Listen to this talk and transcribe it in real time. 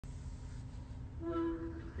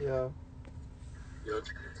Yeah. Yo,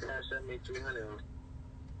 cash that me 300.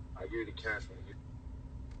 I give you the cash when you.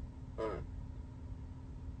 Alright.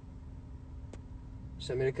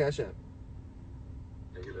 Send me the cash app.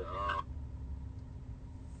 Nigga,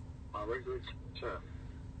 my regular cash app.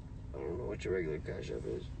 I don't know what your regular cash app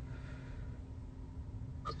is.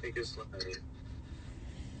 I think it's like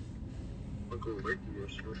Uncle Ricky or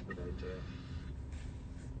something like that.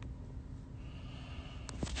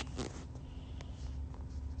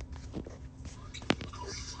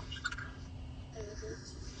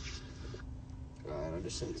 Alright, I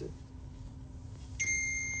just sent it.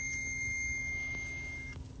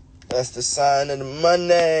 That's the sign of the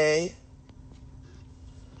money.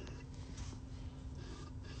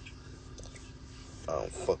 I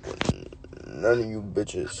don't fuck with none of you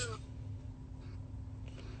bitches.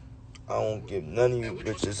 I don't give none of you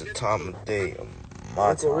bitches a time of day of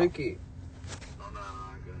my Uncle time. Ricky. Oh, no,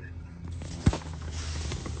 I got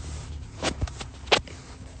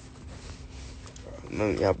it. None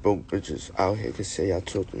of y'all broke bitches out here can say y'all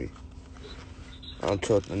talk to me. I don't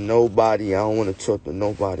talk to nobody. I don't want to talk to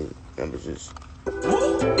nobody. Them bitches.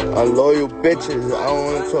 Loyal bitches. I don't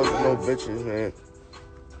want to talk to no bitches, man.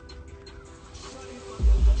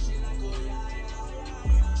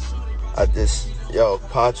 Yo,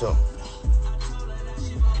 Pacho.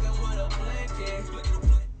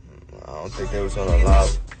 I don't think they was on the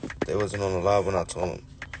live. They wasn't on the live when I told them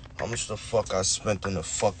how much the fuck I spent in the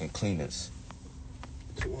fucking cleaners.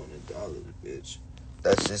 $200, bitch.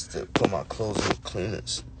 That's just to put my clothes in the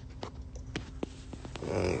cleaners.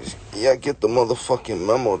 Yeah, get the motherfucking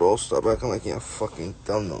memo though. Stop acting like you're fucking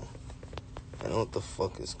dumb though. I know what the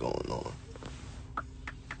fuck is going on.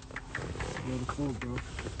 Beautiful, bro.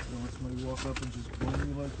 You want somebody walk up and just blow me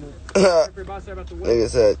like that? Nigga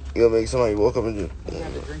said, you gonna make somebody walk up and just... You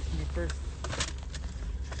have the drinks for me first?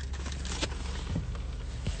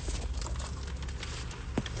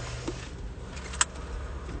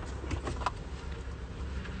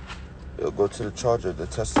 Yo, go to the charger, the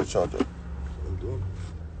Tesla charger. I'm doing.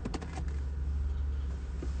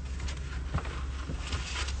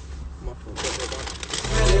 My phone.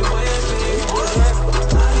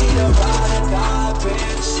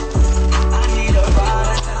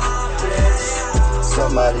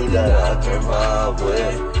 Somebody that I can ride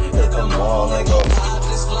with. Hit the mall and go pop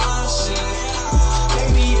this blind shit.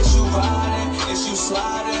 Baby, it's you riding, it's you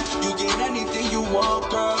sliding. You get anything you want,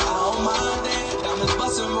 girl, I don't mind it. Diamonds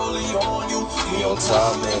bustin' rolling on you, me on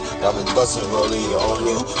timing. Diamonds bustin' rolling on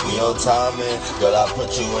you, me on timing. Girl, I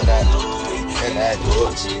put you in that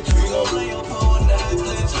Gucci. We gon' lay up on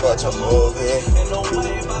Netflix, watch a movie. Ain't no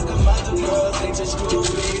way about them other girls, they just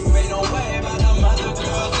groupies. Ain't no way about them other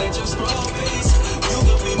girls, they just groupies. You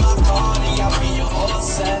could be my party, I'll be your all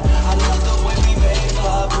set. I love the way we make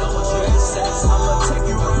love, no princess. I'ma take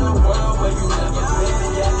you around the world where you never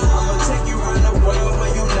been yet. I'ma take you around the world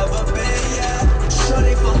where you never been yet.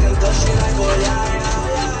 Shorty fucking gushy like oh yeah.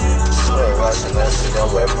 Shorty rushing that she don't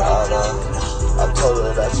wear Prada. I told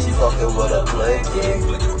her that she fucking with a Blixky.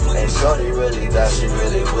 Ain't shorty really that she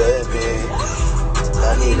really with me.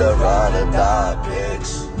 I need a ride or die,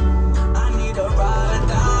 bitch. I need a ride or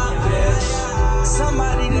die, bitch.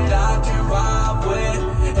 Somebody that I can ride with.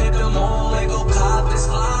 Hit the mall and go cop this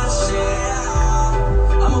fly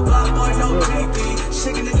shit. I'm a block boy, no JP.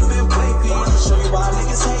 Shaking nigga been wavy. I'ma show you why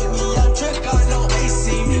niggas hate me. I drink, got no AC.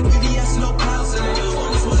 BBS, no clowns in it.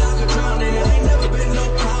 Almost when I could drown in it. I ain't never been no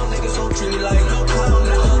clown. Niggas don't treat me like no clown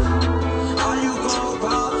now. Are you gon'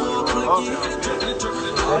 ride for a Blixky?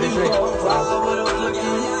 Are you gon' ride with a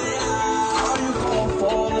Blixky? Are you gon'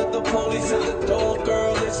 fall at the police at the door,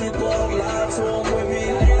 girl? If you gon' lie to him with me?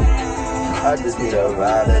 I just need a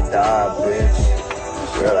ride or die, bitch.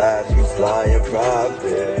 Girl, I have you flying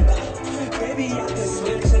private. Baby, I can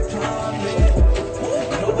switch a climate.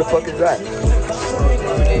 What the fuck is that?